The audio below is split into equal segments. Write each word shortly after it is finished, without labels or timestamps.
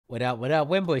What up,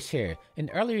 Winbush here.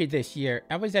 And earlier this year,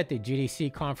 I was at the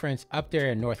GDC conference up there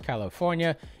in North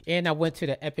California, and I went to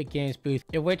the Epic Games booth,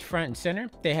 in which front and center,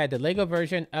 they had the Lego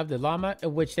version of the llama,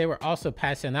 in which they were also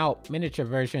passing out miniature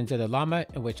versions of the llama,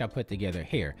 in which I put together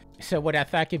here. So what I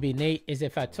thought could be neat is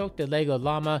if I took the Lego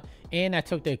llama and I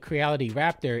took the Creality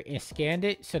Raptor and scanned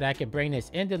it so that I could bring this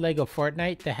into Lego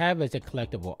Fortnite to have as a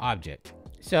collectible object.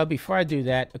 So before I do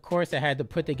that, of course, I had to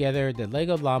put together the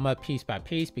Lego llama piece by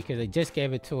piece because they just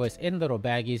gave it to us in little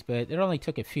baggies, but it only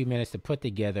took a few minutes to put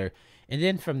together. And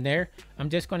then from there,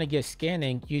 I'm just going to get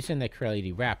scanning using the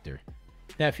Creality Raptor.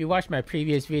 Now, if you watched my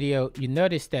previous video, you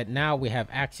notice that now we have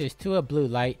access to a blue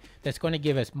light that's going to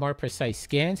give us more precise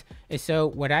scans. And so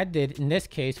what I did in this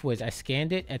case was I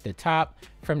scanned it at the top,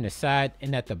 from the side,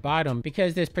 and at the bottom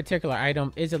because this particular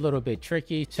item is a little bit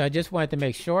tricky. So I just wanted to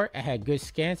make sure I had good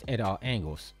scans at all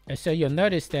angles. And so you'll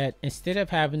notice that instead of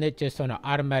having it just on an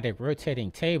automatic rotating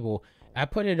table, I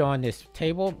put it on this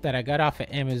table that I got off of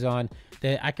Amazon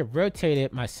that I could rotate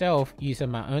it myself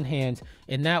using my own hands,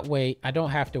 and that way I don't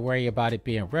have to worry about it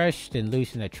being rushed and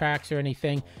losing the tracks or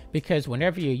anything, because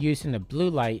whenever you're using the blue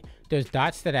light, those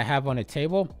dots that I have on the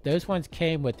table, those ones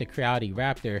came with the Creality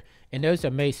Raptor, and those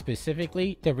are made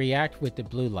specifically to react with the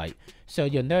blue light. So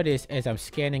you'll notice as I'm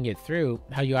scanning it through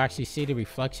how you actually see the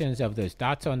reflections of those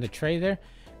dots on the tray there.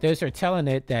 Those are telling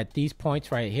it that these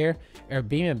points right here are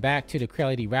beaming back to the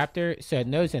Creality Raptor, so it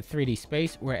knows in 3D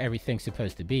space where everything's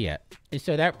supposed to be at. And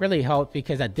so that really helped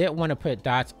because I didn't want to put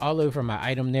dots all over my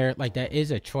item there. Like, that is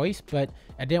a choice, but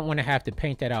I didn't want to have to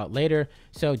paint that out later.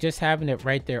 So just having it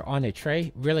right there on the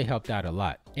tray really helped out a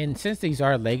lot. And since these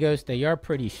are Legos, they are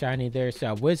pretty shiny there, so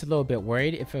I was a little bit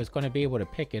worried if I was going to be able to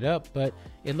pick it up, but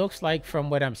it looks like from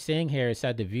what I'm seeing here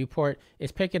inside the viewport,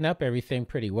 it's picking up everything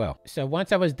pretty well. So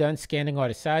once I was done scanning all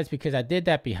the sides, because I did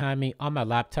that behind me on my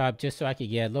laptop just so I could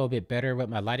get a little bit better with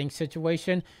my lighting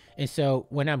situation. And so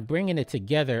when I'm bringing it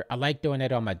together, I like doing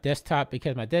it on my desktop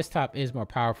because my desktop is more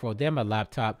powerful than my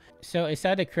laptop. So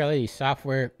inside the Creality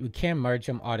software, we can merge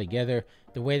them all together.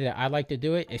 The way that I like to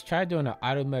do it is try doing an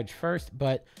auto merge first,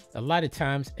 but a lot of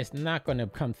times it's not going to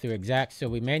come through exact, so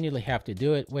we manually have to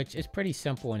do it, which is pretty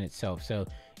simple in itself. So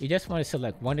you just want to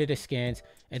select one of the scans,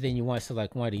 and then you want to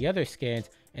select one of the other scans,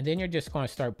 and then you're just going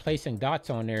to start placing dots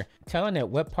on there, telling it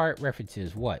what part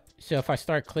references what. So if I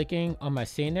start clicking on my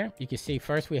scene there, you can see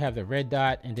first we have the red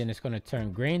dot, and then it's going to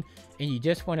turn green, and you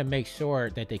just want to make sure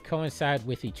that they coincide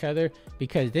with each other,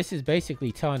 because this is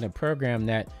basically telling the program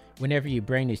that whenever you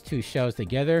bring these two shells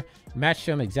together, match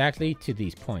them exactly to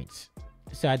these points.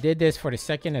 So I did this for the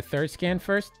second and third scan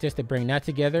first, just to bring that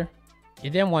together.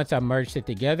 And then once I merged it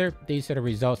together, these are the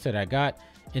results that I got.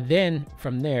 And then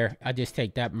from there, I just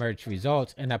take that merged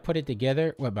results and I put it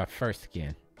together with my first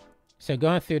scan. So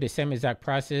going through the same exact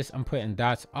process, I'm putting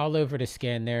dots all over the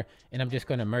scan there, and I'm just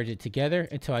going to merge it together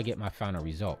until I get my final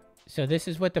result. So this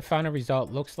is what the final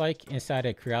result looks like inside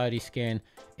a Creality scan.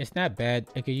 It's not bad.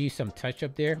 I could use some touch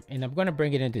up there, and I'm going to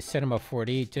bring it into Cinema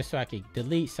 4D just so I can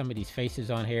delete some of these faces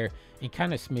on here and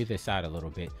kind of smooth this out a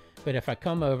little bit. But if I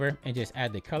come over and just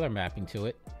add the color mapping to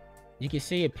it, you can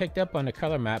see it picked up on the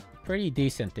color map pretty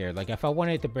decent there. Like if I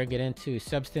wanted to bring it into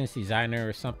Substance Designer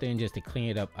or something just to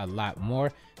clean it up a lot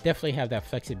more, definitely have that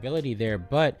flexibility there.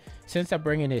 But since I'm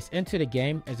bringing this into the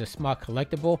game as a small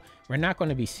collectible, we're not going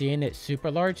to be seeing it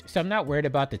super large. So I'm not worried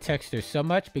about the texture so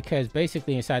much because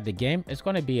basically inside the game, it's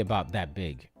going to be about that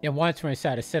big. And once we're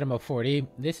inside of Cinema 4D,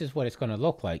 this is what it's going to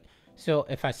look like. So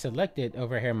if I select it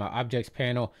over here in my objects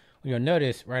panel, you'll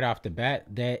notice right off the bat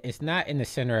that it's not in the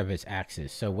center of its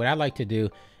axis. So what I like to do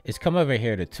is come over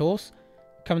here to tools,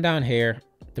 come down here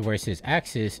to where it says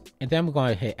axis, and then I'm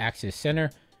going to hit axis center.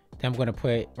 Then I'm going to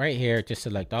put right here, just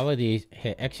select all of these,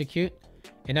 hit execute.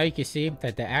 And now you can see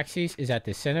that the axis is at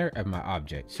the center of my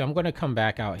object. So I'm going to come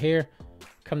back out here,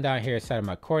 come down here inside of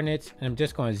my coordinates, and I'm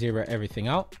just going to zero everything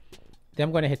out. Then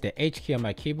I'm going to hit the H key on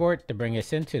my keyboard to bring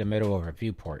us into the middle of our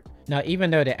viewport. Now, even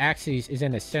though the axis is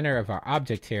in the center of our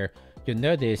object here, you'll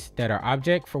notice that our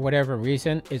object, for whatever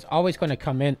reason, is always going to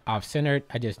come in off-centered.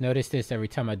 I just noticed this every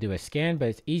time I do a scan, but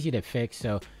it's easy to fix.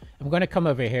 So I'm going to come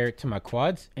over here to my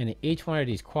quads, and in each one of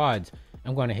these quads,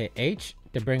 I'm going to hit H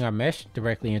to bring our mesh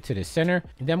directly into the center.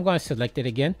 And then I'm going to select it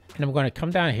again, and I'm going to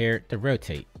come down here to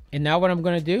rotate. And now what I'm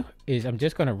going to do is I'm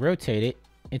just going to rotate it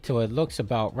until it looks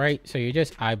about right. So you're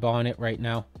just eyeballing it right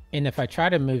now. And if I try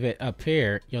to move it up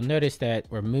here, you'll notice that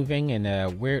we're moving in a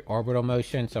weird orbital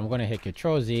motion. So I'm going to hit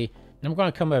Control Z, and I'm going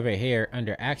to come over here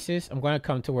under axis. I'm going to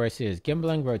come to where it says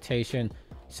gimbaling rotation,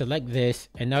 select this,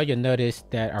 and now you'll notice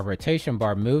that our rotation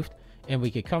bar moved, and we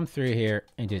could come through here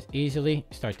and just easily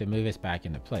start to move us back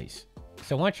into place.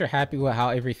 So once you're happy with how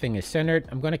everything is centered,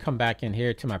 I'm going to come back in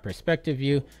here to my perspective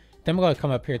view. Then I'm going to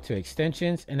come up here to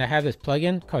extensions, and I have this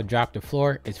plugin called Drop to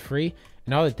Floor. It's free,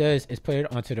 and all it does is put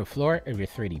it onto the floor of your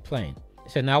 3D plane.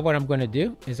 So now what I'm going to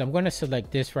do is I'm going to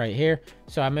select this right here.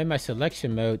 So I'm in my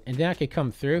selection mode, and then I could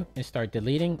come through and start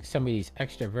deleting some of these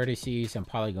extra vertices and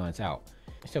polygons out.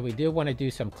 So we do want to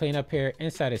do some cleanup here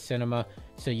inside of Cinema.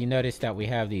 So you notice that we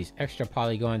have these extra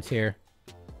polygons here.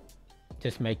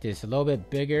 Just make this a little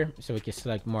bit bigger so we can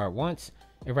select more at once.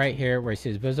 And right here where it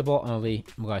says visible only,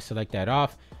 I'm going to select that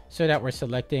off so that we're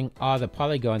selecting all the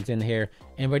polygons in here,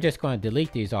 and we're just going to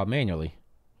delete these all manually.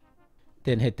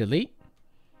 Then hit delete.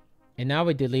 And now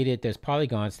we deleted those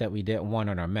polygons that we didn't want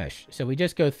on our mesh. So we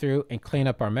just go through and clean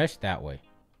up our mesh that way.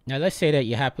 Now let's say that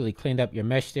you happily cleaned up your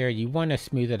mesh there. You want to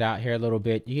smooth it out here a little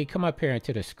bit. You can come up here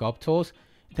into the sculpt tools,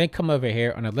 then come over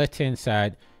here on the left hand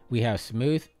side. We have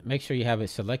smooth. Make sure you have it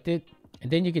selected.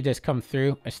 And then you can just come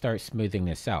through and start smoothing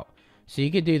this out. So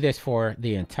you could do this for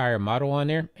the entire model on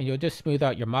there, and you'll just smooth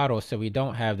out your model so we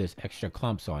don't have this extra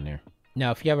clumps on there.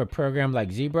 Now, if you have a program like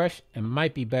ZBrush, it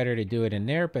might be better to do it in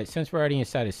there, but since we're already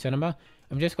inside of Cinema,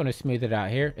 I'm just going to smooth it out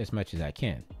here as much as I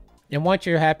can. And once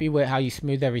you're happy with how you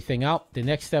smooth everything out, the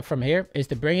next step from here is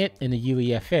to bring it in the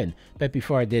UEFN. But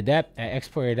before I did that, I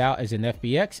exported it out as an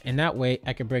FBX, and that way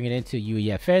I can bring it into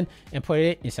UEFN and put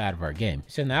it inside of our game.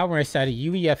 So now we're inside of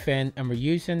UEFN, and we're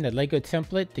using the Lego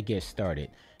template to get started.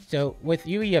 So with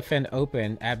UEFN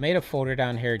open, I've made a folder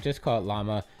down here just called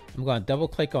Llama. I'm going to double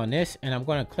click on this, and I'm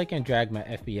going to click and drag my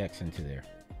FBX into there.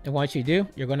 And once you do,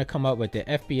 you're going to come up with the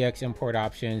FBX import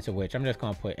options, of which I'm just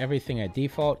going to put everything at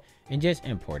default and just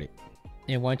import it.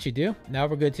 And once you do, now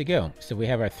we're good to go. So we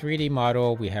have our 3D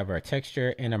model, we have our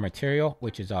texture and our material,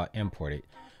 which is all imported.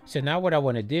 So now what I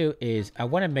want to do is I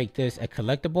want to make this a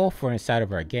collectible for inside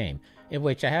of our game, in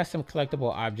which I have some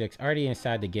collectible objects already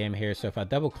inside the game here. So if I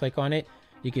double click on it,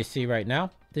 you can see right now,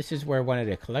 this is where one of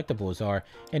the collectibles are.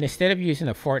 And instead of using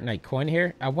a Fortnite coin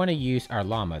here, I want to use our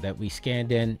llama that we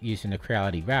scanned in using the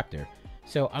Creality Raptor.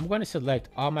 So I'm going to select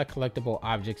all my collectible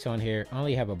objects on here. I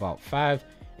only have about 5.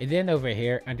 And then over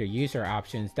here under user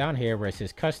options down here where it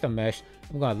says custom mesh,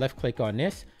 I'm going to left click on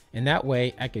this. And that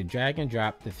way I can drag and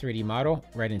drop the 3D model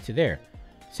right into there.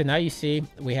 So now you see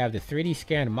we have the 3D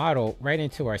scanned model right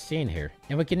into our scene here.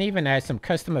 And we can even add some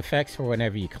custom effects for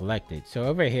whenever you collect it. So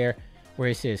over here, where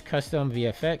it says custom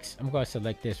VFX, I'm going to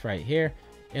select this right here,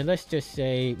 and let's just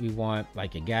say we want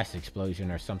like a gas explosion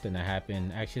or something to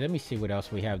happen. Actually, let me see what else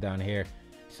we have down here.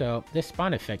 So this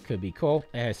spawn effect could be cool.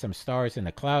 It has some stars in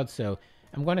the cloud, so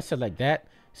I'm going to select that.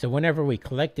 So whenever we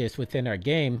collect this within our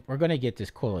game, we're going to get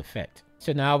this cool effect.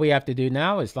 So now all we have to do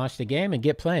now is launch the game and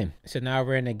get playing. So now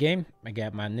we're in the game. I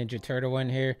got my Ninja Turtle in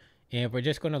here, and we're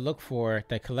just going to look for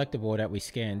the collectible that we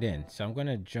scanned in. So I'm going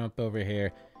to jump over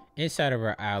here inside of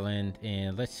our island,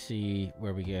 and let's see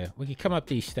where we go. We can come up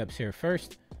these steps here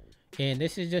first, and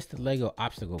this is just the Lego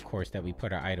obstacle course that we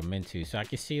put our item into. So I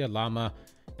can see the llama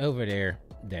over there.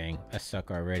 Dang, I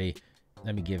suck already.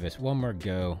 Let me give this one more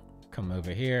go. Come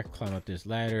over here, climb up this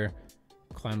ladder,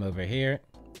 climb over here.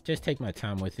 Just take my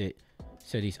time with it.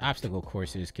 So these obstacle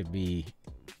courses could be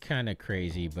kind of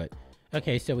crazy, but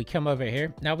okay, so we come over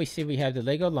here. Now we see we have the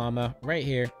Lego llama right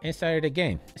here inside of the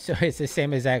game. So it's the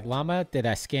same exact llama that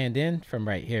I scanned in from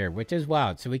right here, which is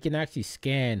wild. So we can actually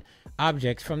scan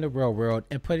objects from the real world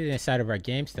and put it inside of our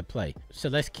games to play. So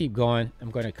let's keep going. I'm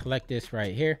going to collect this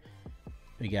right here.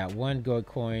 We got one gold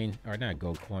coin, or not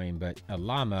gold coin, but a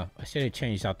llama. I should have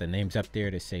changed out the names up there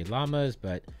to say llamas,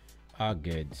 but all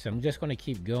good. So I'm just going to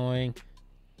keep going.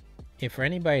 And for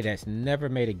anybody that's never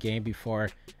made a game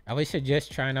before, I would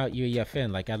suggest trying out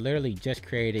UEFN. Like, I literally just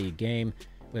created a game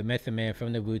with Method Man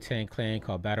from the Wu-Tang Clan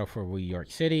called Battle for New York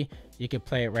City. You can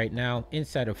play it right now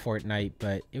inside of Fortnite,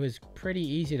 but it was pretty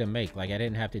easy to make. Like, I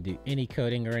didn't have to do any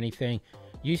coding or anything,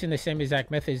 using the same exact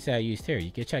methods that I used here.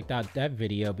 You can check out that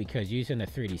video, because using the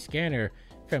 3D scanner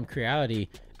from Creality,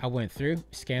 I went through,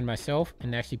 scanned myself,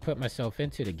 and actually put myself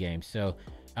into the game. So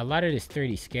a lot of this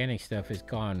 3D scanning stuff has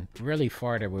gone really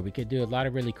farther, where we could do a lot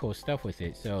of really cool stuff with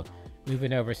it. So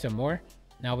moving over some more,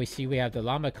 now we see we have the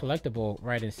llama collectible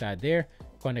right inside there.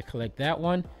 Going to collect that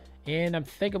one, and I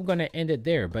think I'm going to end it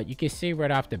there. But you can see right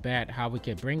off the bat how we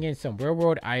could bring in some real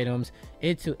world items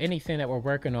into anything that we're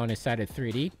working on inside of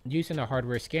 3D using a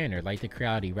hardware scanner like the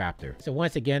Creality Raptor. So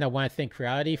once again, I want to thank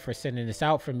Creality for sending this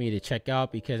out for me to check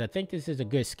out, because I think this is a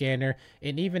good scanner.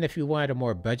 And even if you wanted a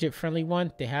more budget friendly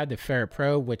one, they have the Ferret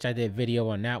Pro, which I did video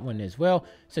on that one as well.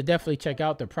 So definitely check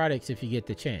out the products if you get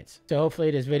the chance. So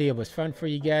hopefully this video was fun for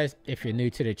you guys. If you're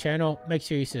new to the channel, make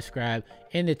sure you subscribe,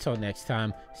 and until next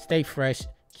time, stay fresh,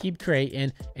 keep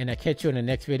creating, and I'll catch you in the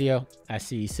next video. I'll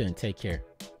see you soon. Take care.